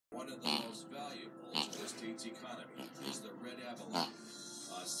One of the most valuable to the state's economy is the red abalone,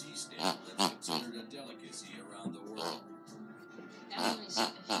 a sea snail that's considered a delicacy around the world. Abalone is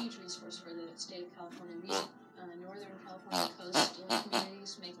a huge resource for the state of California. We, northern California coastal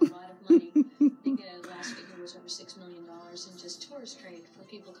communities make a lot of money. I think last figure was over $6 million in just tourist trade for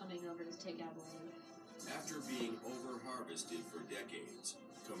people coming over to take abalone. After being over-harvested for decades,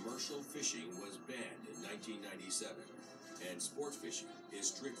 commercial fishing was banned in 1997, and sports fishing is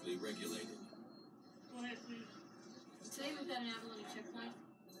strictly regulated. Today we've got an abalone checkpoint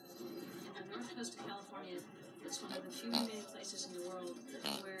in the north coast of California. It's one of the few remaining places in the world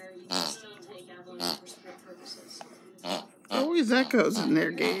where you can still take abalone for sport purposes. Always echoes in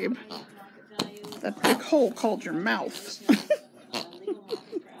there, Gabe. That big hole called your mouth.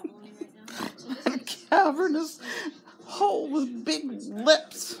 A cavernous hole with big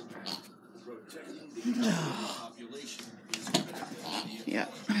lips. Yeah,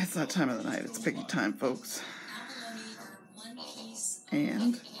 it's that time of the night. It's piggy time, folks.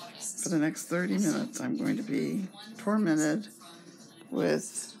 And for the next 30 minutes, I'm going to be tormented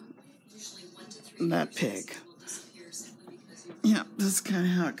with that pig. Yeah, this is kind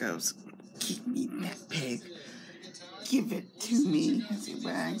of how it goes. Give me that pig. Give it to me as he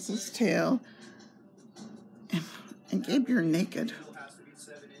wags his tail. And Gabe, you're naked.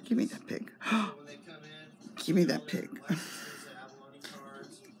 Give me that pig. Give me that pig.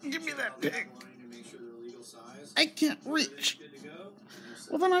 Give me that pig. I can't reach.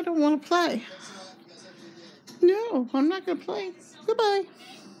 Well, then I don't want to play. No, I'm not going to play. Goodbye.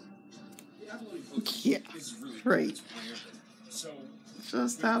 Yeah, right.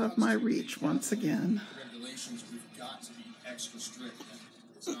 Just out of my reach once again. Regulations, we've got to be extra strict.